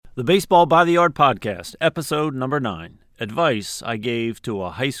The Baseball by the Yard podcast, episode number 9, Advice I Gave to a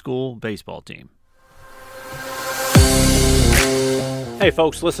High School Baseball Team. Hey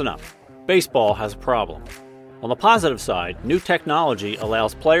folks, listen up. Baseball has a problem. On the positive side, new technology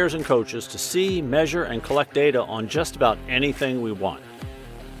allows players and coaches to see, measure, and collect data on just about anything we want.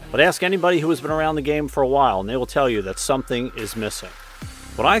 But ask anybody who has been around the game for a while and they will tell you that something is missing.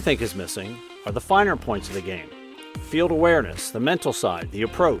 What I think is missing are the finer points of the game. Field awareness, the mental side, the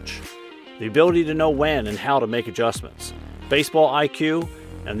approach, the ability to know when and how to make adjustments, baseball IQ,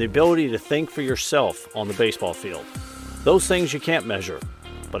 and the ability to think for yourself on the baseball field. Those things you can't measure,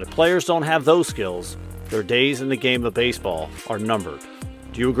 but if players don't have those skills, their days in the game of baseball are numbered.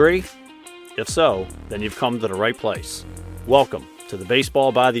 Do you agree? If so, then you've come to the right place. Welcome to the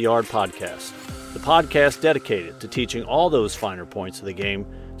Baseball by the Yard podcast, the podcast dedicated to teaching all those finer points of the game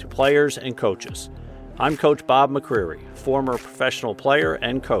to players and coaches. I'm Coach Bob McCreary, former professional player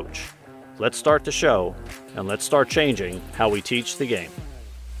and coach. Let's start the show, and let's start changing how we teach the game.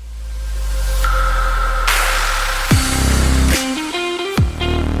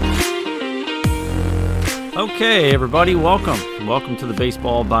 Okay, everybody, welcome. Welcome to the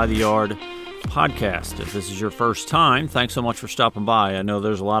Baseball by the Yard podcast. If this is your first time, thanks so much for stopping by. I know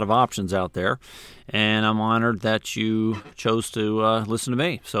there's a lot of options out there, and I'm honored that you chose to listen to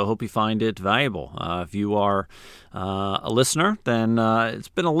me. So I hope you find it valuable. If you are a listener, then it's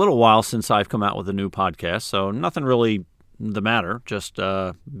been a little while since I've come out with a new podcast, so nothing really the matter, just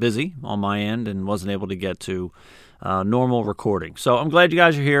busy on my end and wasn't able to get to normal recording. So I'm glad you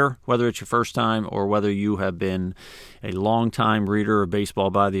guys are here, whether it's your first time or whether you have been a long-time reader of Baseball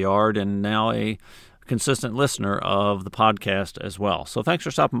by the Yard and now a consistent listener of the podcast as well. So thanks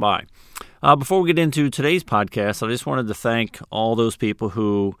for stopping by. Before we get into today's podcast, I just wanted to thank all those people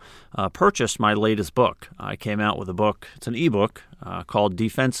who purchased my latest book. I came out with a book, it's an ebook called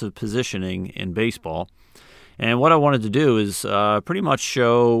Defensive Positioning in Baseball. And what I wanted to do is pretty much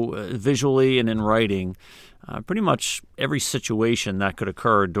show visually and in writing pretty much every situation that could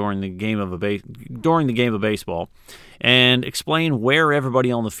occur during the game of baseball, and explain where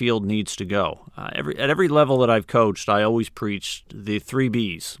everybody on the field needs to go. At every level that I've coached, I always preached the 3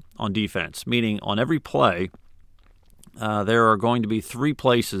 Bs on defense, meaning on every play, there are going to be 3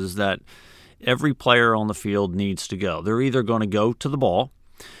 places that every player on the field needs to go. They're either going to go to the ball,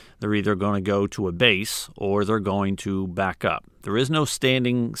 they're either going to go to a base, or they're going to back up. There is no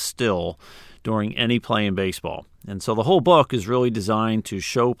standing still during any play in baseball. And so the whole book is really designed to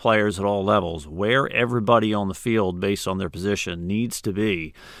show players at all levels where everybody on the field, based on their position, needs to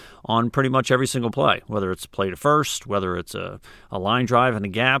be on pretty much every single play, whether it's play to first, whether it's a line drive in a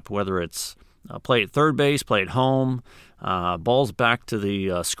gap, whether it's play at third base, play at home, balls back to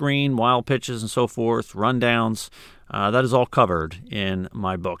the screen, wild pitches and so forth, rundowns. That is all covered in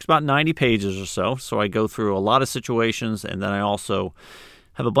my book. It's about 90 pages or so I go through a lot of situations, and then I also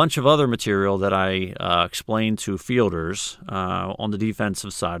have a bunch of other material that I explain to fielders on the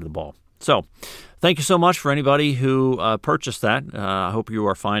defensive side of the ball. So thank you so much for anybody who purchased that. I hope you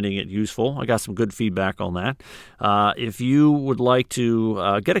are finding it useful. I got some good feedback on that. If you would like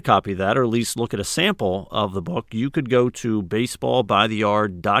to get a copy of that, or at least look at a sample of the book, you could go to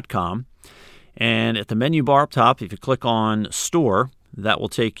baseballbytheyard.com. And at the menu bar up top, if you click on Store, that will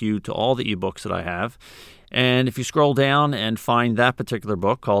take you to all the ebooks that I have. And if you scroll down and find that particular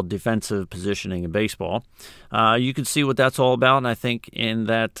book called Defensive Positioning in Baseball, you can see what that's all about. And I think in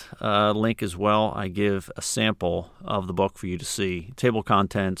that link as well, I give a sample of the book for you to see, table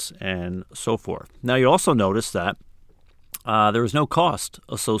contents and so forth. Now, you also notice that there is no cost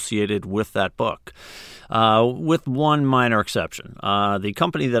associated with that book, with one minor exception. The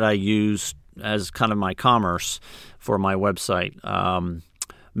company that I use as kind of my commerce for my website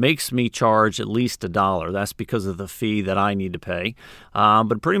makes me charge at least $1. That's because of the fee that I need to pay.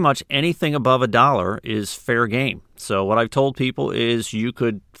 But pretty much anything above $1 is fair game. So what I've told people is you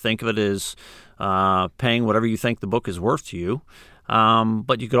could think of it as paying whatever you think the book is worth to you.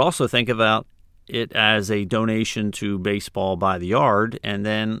 But you could also think about it as a donation to Baseball by the Yard, and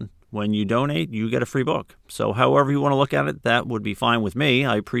then when you donate, you get a free book. So however you want to look at it, that would be fine with me.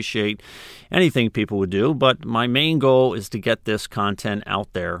 I appreciate anything people would do, but my main goal is to get this content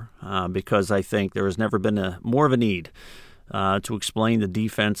out there because I think there has never been more of a need to explain the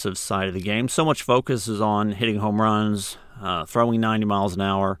defensive side of the game. So much focus is on hitting home runs, throwing 90 miles an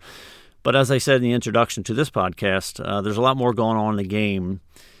hour. But as I said in the introduction to this podcast, there's a lot more going on in the game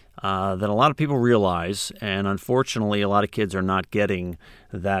than a lot of people realize, and unfortunately, a lot of kids are not getting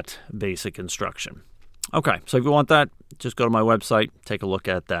that basic instruction. Okay, so if you want that, just go to my website, take a look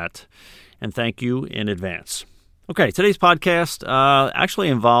at that, and thank you in advance. Okay, today's podcast actually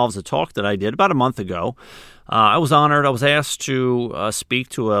involves a talk that I did about a month ago. I was honored. I was asked to speak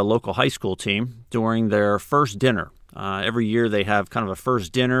to a local high school team during their first dinner. Every year they have kind of a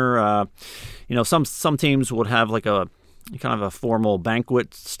first dinner. Some teams would have like a kind of a formal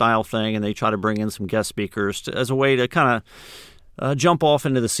banquet style thing, and they try to bring in some guest speakers as a way to kind of jump off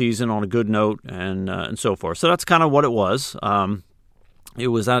into the season on a good note and so forth. So that's kind of what it was. It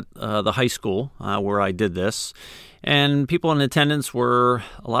was at the high school where I did this, and people in attendance were,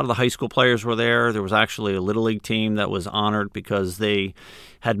 a lot of the high school players were there. There was actually a Little League team that was honored because they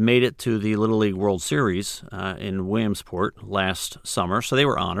had made it to the Little League World Series in Williamsport last summer, so they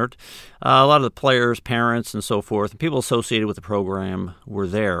were honored. A lot of the players, parents, and so forth, and people associated with the program were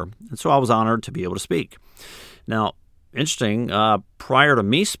there, and so I was honored to be able to speak. Now, interesting, prior to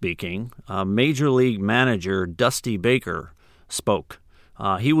me speaking, Major League manager Dusty Baker spoke.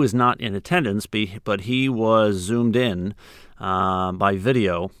 He was not in attendance, but he was zoomed in by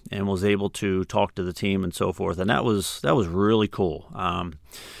video and was able to talk to the team and so forth, and that was really cool.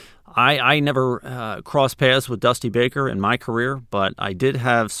 I never crossed paths with Dusty Baker in my career, but I did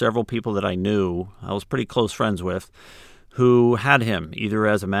have several people that I knew, I was pretty close friends with, who had him either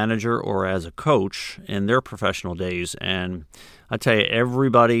as a manager or as a coach in their professional days. And I tell you,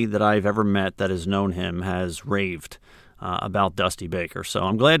 everybody that I've ever met that has known him has raved about Dusty Baker. So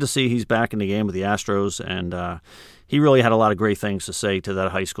I'm glad to see he's back in the game with the Astros, and he really had a lot of great things to say to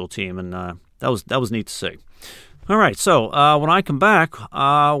that high school team, and that was neat to see. All right, so when I come back,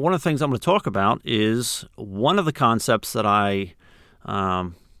 one of the things I'm going to talk about is one of the concepts that I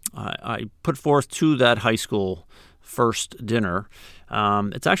put forth to that high school first dinner.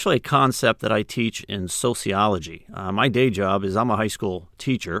 It's actually a concept that I teach in sociology. My day job is I'm a high school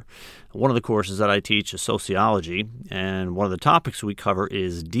teacher. One of the courses that I teach is sociology, and one of the topics we cover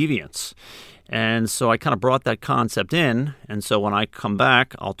is deviance. And so I kind of brought that concept in, and so when I come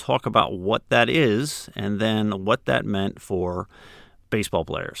back, I'll talk about what that is and then what that meant for baseball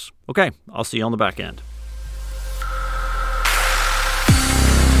players. Okay, I'll see you on the back end.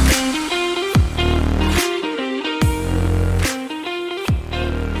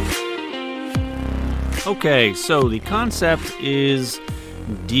 Okay, so the concept is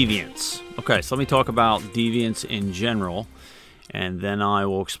deviance. Okay, so let me talk about deviance in general, and then I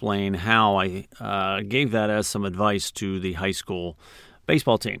will explain how I gave that as some advice to the high school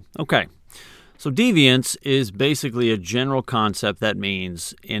baseball team. Okay, so deviance is basically a general concept that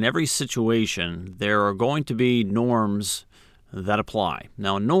means in every situation there are going to be norms that apply.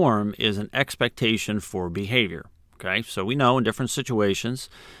 Now, a norm is an expectation for behavior. Okay, so we know in different situations,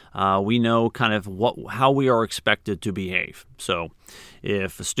 we know kind of how we are expected to behave. So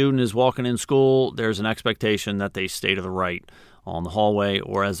if a student is walking in school, there's an expectation that they stay to the right on the hallway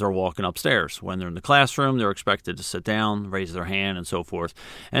or as they're walking upstairs. When they're in the classroom, they're expected to sit down, raise their hand, and so forth.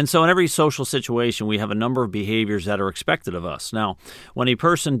 And so in every social situation, we have a number of behaviors that are expected of us. Now, when a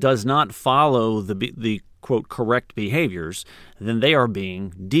person does not follow the quote, correct behaviors, then they are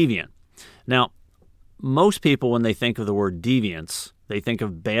being deviant. Now, most people, when they think of the word deviance, they think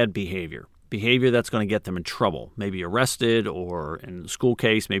of bad behavior that's going to get them in trouble, maybe arrested, or in the school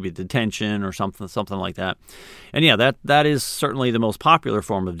case, maybe detention or something like that. And yeah, that is certainly the most popular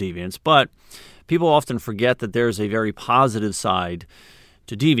form of deviance, but people often forget that there's a very positive side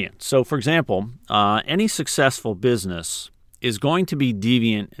to deviance. So, for example, any successful business is going to be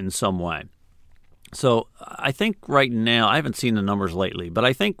deviant in some way. So I think right now, I haven't seen the numbers lately, but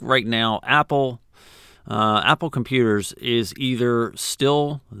I think right now Apple Computers is either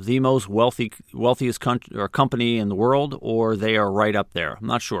still the most wealthiest company in the world, or they are right up there. I'm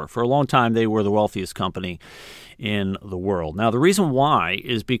not sure. For a long time, they were the wealthiest company in the world. Now, the reason why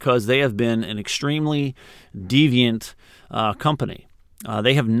is because they have been an extremely deviant company.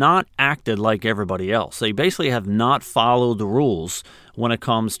 They have not acted like everybody else. They basically have not followed the rules when it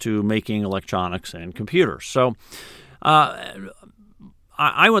comes to making electronics and computers. So,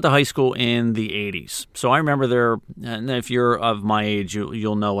 I went to high school in the 80s, so I remember and if you're of my age,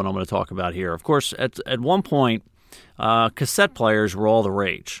 you'll know what I'm going to talk about here. Of course, at one point, cassette players were all the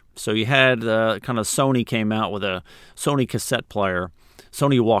rage. So you had kind of Sony came out with a Sony cassette player,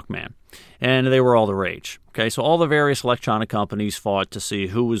 Sony Walkman, and they were all the rage. Okay, so all the various electronic companies fought to see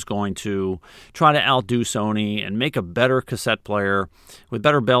who was going to try to outdo Sony and make a better cassette player with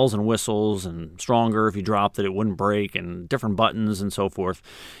better bells and whistles and stronger. If you dropped it, it wouldn't break, and different buttons and so forth.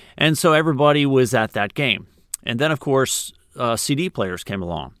 And so everybody was at that game. And then, of course, CD players came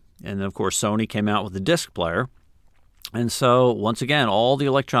along. And then, of course, Sony came out with the disc player. And so, once again, all the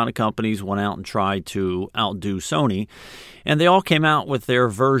electronic companies went out and tried to outdo Sony, and they all came out with their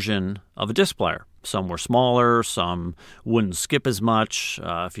version of a disc player. Some were smaller, some wouldn't skip as much.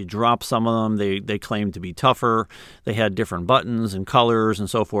 If you drop some of them, they claimed to be tougher. They had different buttons and colors and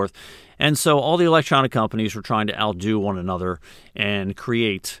so forth. And so all the electronic companies were trying to outdo one another and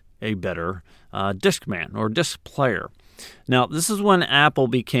create a better Discman or disc player. Now, this is when Apple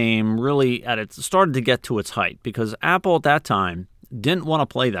became really started to get to its height, because Apple at that time didn't want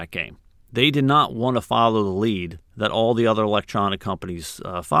to play that game. They did not want to follow the lead that all the other electronic companies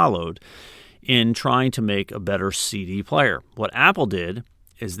followed in trying to make a better CD player. What Apple did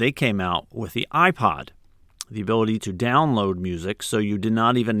is they came out with the iPod, the ability to download music, so you did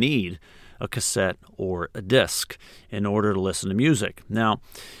not even need a cassette or a disc in order to listen to music. Now,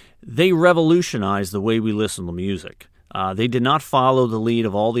 they revolutionized the way we listen to music. They did not follow the lead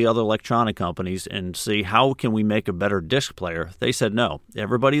of all the other electronic companies and see how can we make a better disc player. They said, no,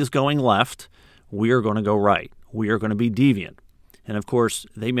 everybody is going left. We are going to go right. We are going to be deviant. And, of course,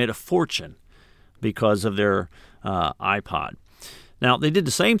 they made a fortune because of their iPod. Now, they did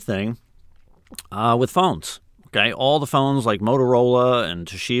the same thing with phones. Okay, all the phones like Motorola and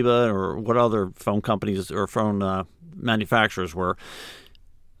Toshiba or what other phone companies or phone manufacturers were.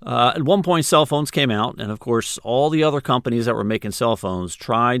 At one point, cell phones came out, and of course, all the other companies that were making cell phones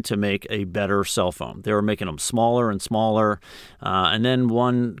tried to make a better cell phone. They were making them smaller and smaller, and then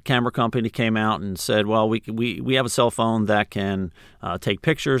one camera company came out and said, well, we have a cell phone that can take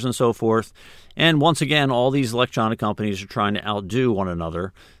pictures and so forth. And once again, all these electronic companies are trying to outdo one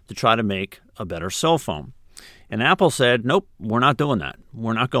another to try to make a better cell phone. And Apple said, nope, we're not doing that.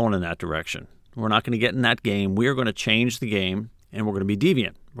 We're not going in that direction. We're not going to get in that game. We are going to change the game, and we're going to be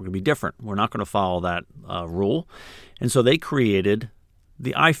deviant. We're going to be different. We're not going to follow that rule. And so they created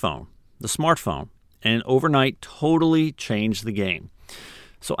the iPhone, the smartphone, and overnight totally changed the game.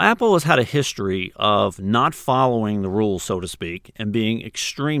 So Apple has had a history of not following the rules, so to speak, and being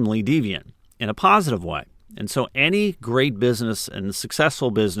extremely deviant in a positive way. And so any great business and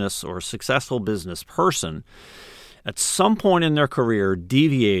successful business or successful business person at some point in their career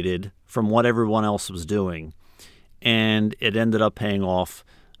deviated from what everyone else was doing, and it ended up paying off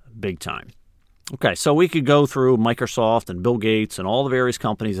big time. Okay, so we could go through Microsoft and Bill Gates and all the various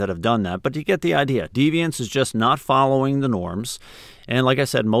companies that have done that, but you get the idea. Deviance is just not following the norms. And like I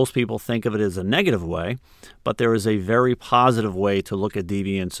said, most people think of it as a negative way, but there is a very positive way to look at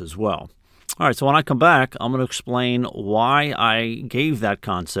deviance as well. All right, so when I come back, I'm going to explain why I gave that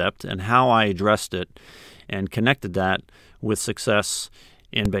concept and how I addressed it and connected that with success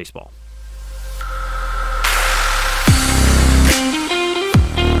in baseball.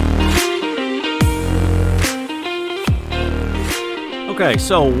 Okay,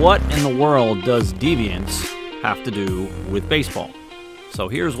 so what in the world does deviance have to do with baseball? So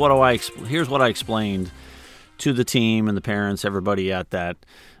here's what I explained to the team and the parents, everybody at that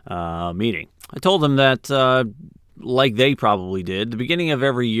meeting. I told them that, like they probably did, the beginning of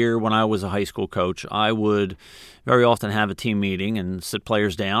every year when I was a high school coach, I would very often have a team meeting and sit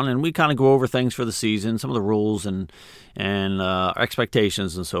players down, and we kind of go over things for the season, some of the rules and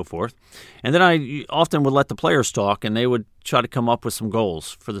expectations and so forth. And then I often would let the players talk, and they would try to come up with some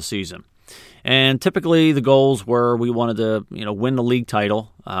goals for the season. And typically the goals were we wanted to, win the league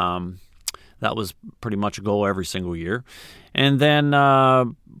title. That was pretty much a goal every single year. And then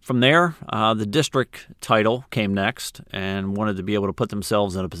from there, the district title came next and wanted to be able to put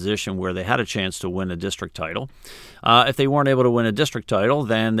themselves in a position where they had a chance to win a district title. If they weren't able to win a district title,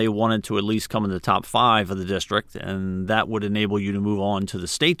 then they wanted to at least come in the top 5 of the district, and that would enable you to move on to the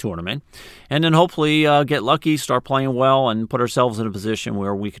state tournament. And then hopefully get lucky, start playing well, and put ourselves in a position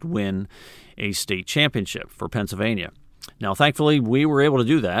where we could win a state championship for Pennsylvania. Now, thankfully, we were able to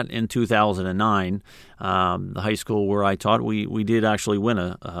do that in 2009. The high school where I taught, we did actually win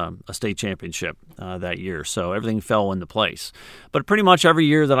a state championship that year, so everything fell into place. But pretty much every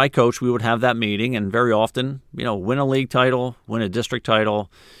year that I coached, we would have that meeting, and very often, win a league title, win a district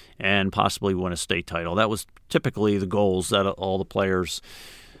title, and possibly win a state title. That was typically the goals that all the players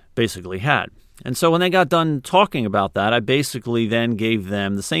basically had. And so when they got done talking about that, I basically then gave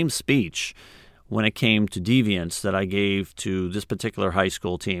them the same speech when it came to deviance that I gave to this particular high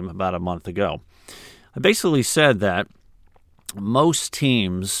school team about a month ago. I basically said that most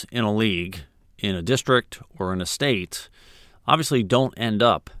teams in a league, in a district or in a state, obviously don't end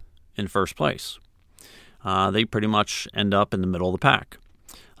up in first place. They pretty much end up in the middle of the pack.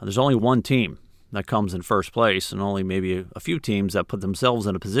 There's only one team that comes in first place, and only maybe a few teams that put themselves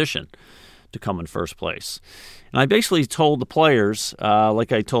in a position to come in first place. And I basically told the players,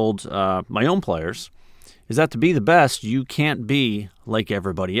 like I told my own players, is that to be the best, you can't be like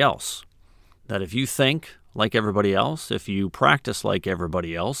everybody else. That if you think like everybody else, if you practice like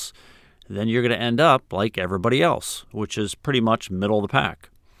everybody else, then you're going to end up like everybody else, which is pretty much middle of the pack.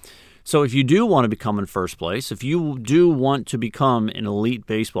 So if you do want to become in first place, if you do want to become an elite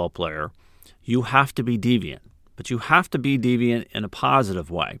baseball player, you have to be deviant. But you have to be deviant in a positive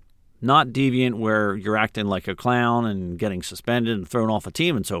way, not deviant where you're acting like a clown and getting suspended and thrown off a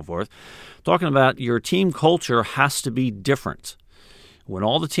team and so forth. Talking about your team culture has to be different. When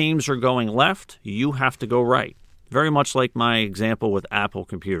all the teams are going left, you have to go right. Very much like my example with Apple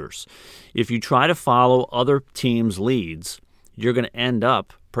computers. If you try to follow other teams' leads, you're going to end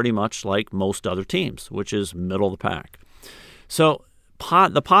up pretty much like most other teams, which is middle of the pack. So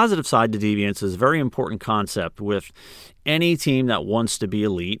the positive side to deviance is a very important concept with any team that wants to be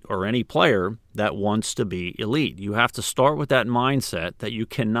elite or any player that wants to be elite. You have to start with that mindset that you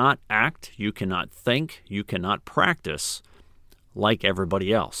cannot act, you cannot think, you cannot practice like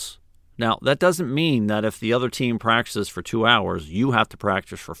everybody else. Now, that doesn't mean that if the other team practices for 2 hours, you have to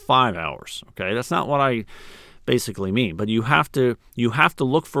practice for 5 hours. Okay, that's not what I basically mean. But you have to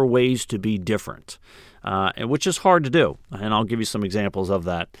look for ways to be different, and which is hard to do. And I'll give you some examples of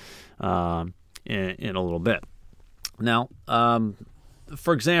that in a little bit. Now,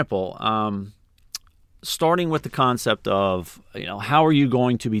 for example, starting with the concept of how are you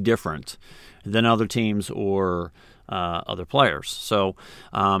going to be different than other teams or other players. So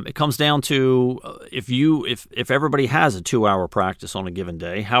it comes down to if everybody has a 2-hour practice on a given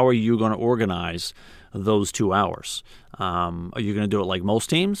day, how are you going to organize those 2 hours? Are you going to do it like most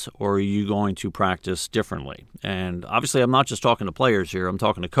teams, or are you going to practice differently? And obviously, I'm not just talking to players here. I'm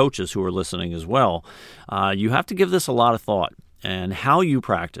talking to coaches who are listening as well. You have to give this a lot of thought, and how you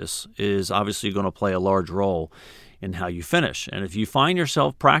practice is obviously going to play a large role in how you finish. And if you find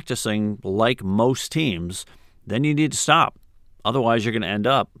yourself practicing like most teams, then you need to stop. Otherwise, you're going to end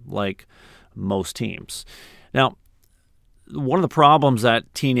up like most teams. Now, one of the problems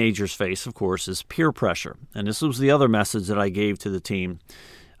that teenagers face, of course, is peer pressure. And this was the other message that I gave to the team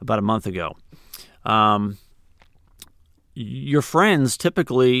about a month ago. Your friends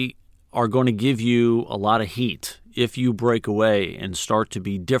typically are going to give you a lot of heat if you break away and start to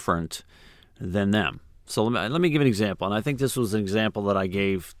be different than them. So let me give an example. And I think this was an example that I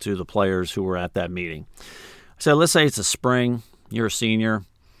gave to the players who were at that meeting. So let's say it's a spring, you're a senior,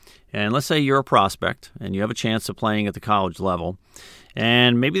 and let's say you're a prospect and you have a chance of playing at the college level.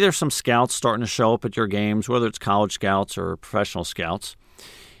 And maybe there's some scouts starting to show up at your games, whether it's college scouts or professional scouts.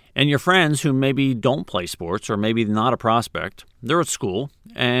 And your friends who maybe don't play sports or maybe not a prospect, they're at school,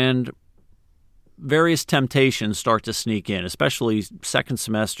 and various temptations start to sneak in, especially second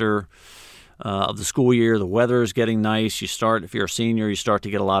semester of the school year. The weather is getting nice. If you're a senior, you start to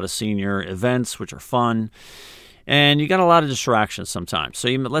get a lot of senior events, which are fun. And you got a lot of distractions sometimes. So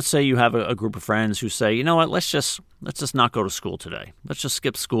let's say you have a group of friends who say, you know what, let's just not go to school today. Let's just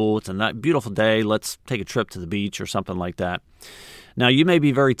skip school. It's a beautiful day. Let's take a trip to the beach or something like that. Now, you may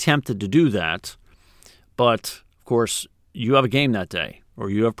be very tempted to do that, but, of course, you have a game that day, or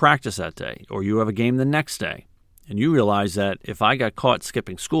you have practice that day, or you have a game the next day. And you realize that if I got caught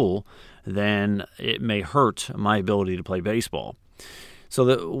skipping school, then it may hurt my ability to play baseball.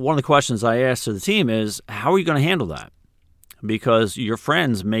 So one of the questions I asked to the team is, how are you going to handle that? Because your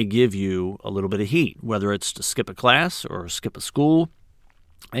friends may give you a little bit of heat, whether it's to skip a class or skip a school.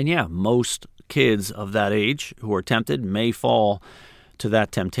 And yeah, most kids of that age who are tempted may fall to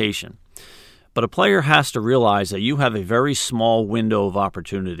that temptation. But a player has to realize that you have a very small window of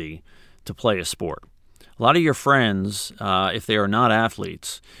opportunity to play a sport. A lot of your friends, if they are not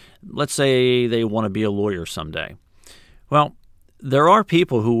athletes, let's say they want to be a lawyer someday. Well, there are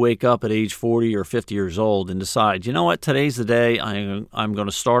people who wake up at age 40 or 50 years old and decide, you know what, today's the day I'm going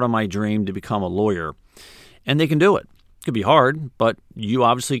to start on my dream to become a lawyer. And they can do it. It could be hard, but you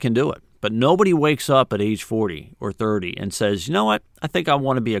obviously can do it. But nobody wakes up at age 40 or 30 and says, you know what, I think I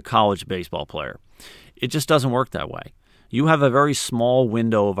want to be a college baseball player. It just doesn't work that way. You have a very small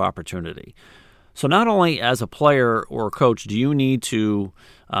window of opportunity. So not only as a player or a coach do you need to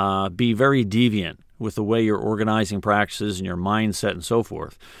be very deviant with the way you're organizing practices and your mindset and so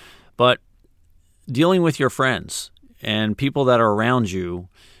forth, but dealing with your friends and people that are around you,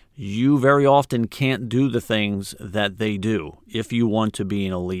 you very often can't do the things that they do if you want to be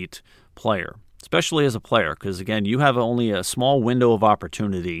an elite player, especially as a player, because, again, you have only a small window of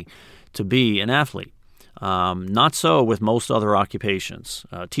opportunity to be an athlete. Not so with most other occupations.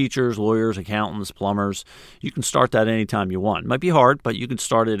 Teachers, lawyers, accountants, plumbers, you can start that anytime you want. It might be hard, but you can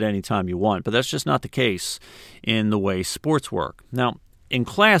start it anytime you want. But that's just not the case in the way sports work. Now, in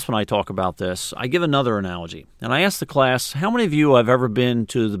class, when I talk about this, I give another analogy. And I ask the class, how many of you have ever been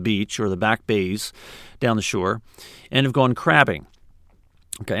to the beach or the back bays down the shore and have gone crabbing?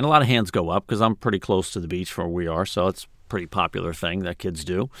 Okay, and a lot of hands go up because I'm pretty close to the beach from where we are, so it's a pretty popular thing that kids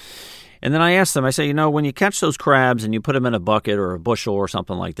do. And then I ask them, I say, when you catch those crabs and you put them in a bucket or a bushel or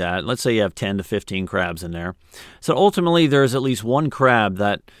something like that, let's say you have 10 to 15 crabs in there. So ultimately there's at least one crab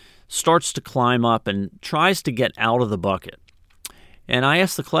that starts to climb up and tries to get out of the bucket. And I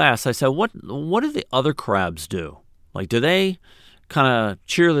asked the class, I said, what do the other crabs do? Like, do they kind of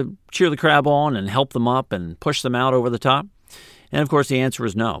cheer the crab on and help them up and push them out over the top? And of course the answer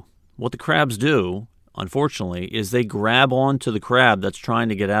is no. What the crabs do, unfortunately, is they grab onto the crab that's trying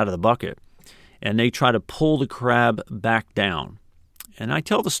to get out of the bucket, and they try to pull the crab back down. And I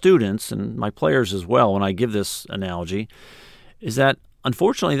tell the students, and my players as well, when I give this analogy, is that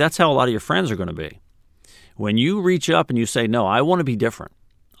unfortunately that's how a lot of your friends are going to be. When you reach up and you say, no, I want to be different.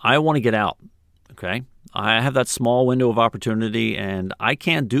 I want to get out, okay? I have that small window of opportunity, and I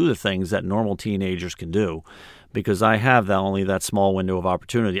can't do the things that normal teenagers can do because I have only that small window of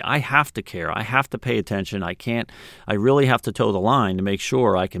opportunity. I have to care. I have to pay attention. I really have to toe the line to make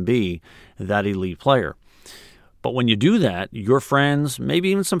sure I can be that elite player. But when you do that, your friends, maybe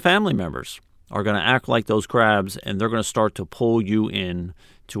even some family members, are going to act like those crabs, and they're going to start to pull you in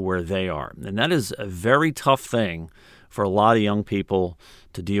to where they are. And that is a very tough thing for a lot of young people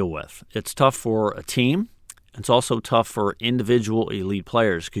to deal with. It's tough for a team. It's also tough for individual elite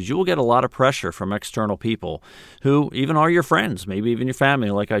players because you will get a lot of pressure from external people who even are your friends, maybe even your family,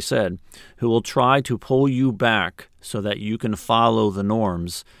 like I said, who will try to pull you back so that you can follow the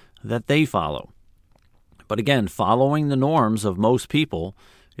norms that they follow. But again, following the norms of most people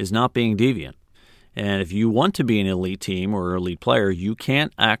is not being deviant. And if you want to be an elite team or elite player, you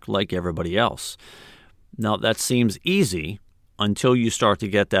can't act like everybody else. Now, that seems easy until you start to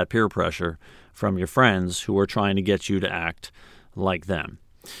get that peer pressure from your friends who are trying to get you to act like them.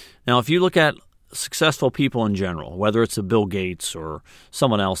 Now, if you look at successful people in general, whether it's a Bill Gates or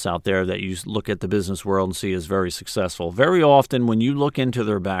someone else out there that you look at the business world and see as very successful, very often when you look into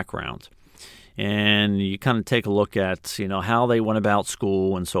their background and you kind of take a look at, how they went about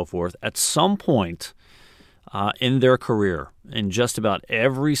school and so forth, at some point in their career, in just about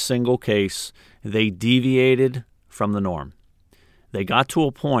every single case, they deviated from the norm. They got to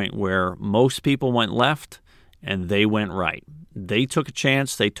a point where most people went left and they went right. They took a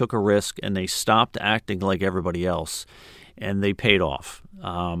chance, they took a risk, and they stopped acting like everybody else, and they paid off.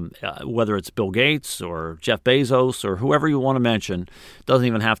 Whether it's Bill Gates or Jeff Bezos or whoever you want to mention, doesn't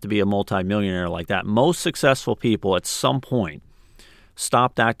even have to be a multimillionaire like that. Most successful people at some point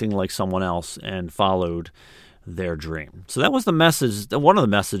stopped acting like someone else and followed their dream. So that was the message, one of the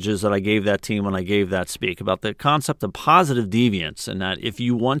messages that I gave that team when I gave that speak about the concept of positive deviance, and that if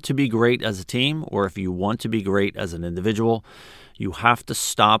you want to be great as a team or if you want to be great as an individual, you have to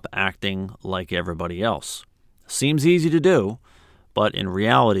stop acting like everybody else. Seems easy to do, but in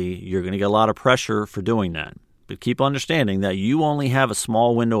reality, you're going to get a lot of pressure for doing that. But keep understanding that you only have a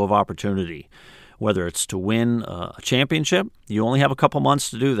small window of opportunity. Whether it's to win a championship, you only have a couple months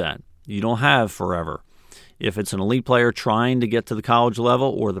to do that. You don't have forever. If it's an elite player trying to get to the college level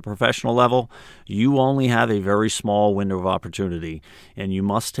or the professional level, you only have a very small window of opportunity, and you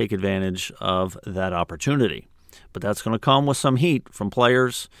must take advantage of that opportunity. But that's going to come with some heat from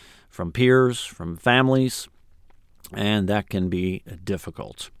players, from peers, from families, and that can be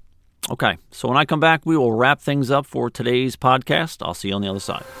difficult. Okay, so when I come back, we will wrap things up for today's podcast. I'll see you on the other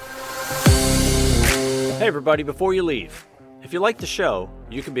side. Hey, everybody, before you leave, if you like the show,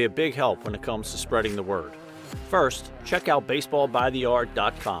 you can be a big help when it comes to spreading the word. First, check out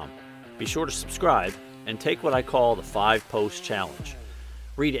baseballbytheyard.com. Be sure to subscribe and take what I call the 5-post challenge.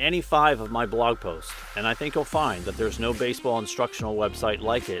 Read any 5 of my blog posts, and I think you'll find that there's no baseball instructional website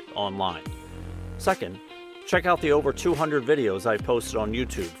like it online. Second, check out the over 200 videos I posted on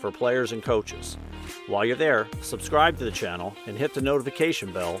YouTube for players and coaches. While you're there, subscribe to the channel and hit the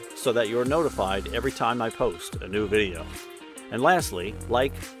notification bell so that you're notified every time I post a new video. And lastly,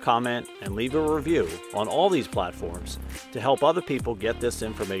 like, comment, and leave a review on all these platforms to help other people get this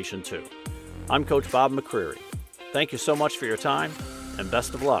information too. I'm Coach Bob McCreary. Thank you so much for your time, and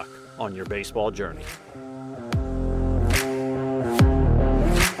best of luck on your baseball journey.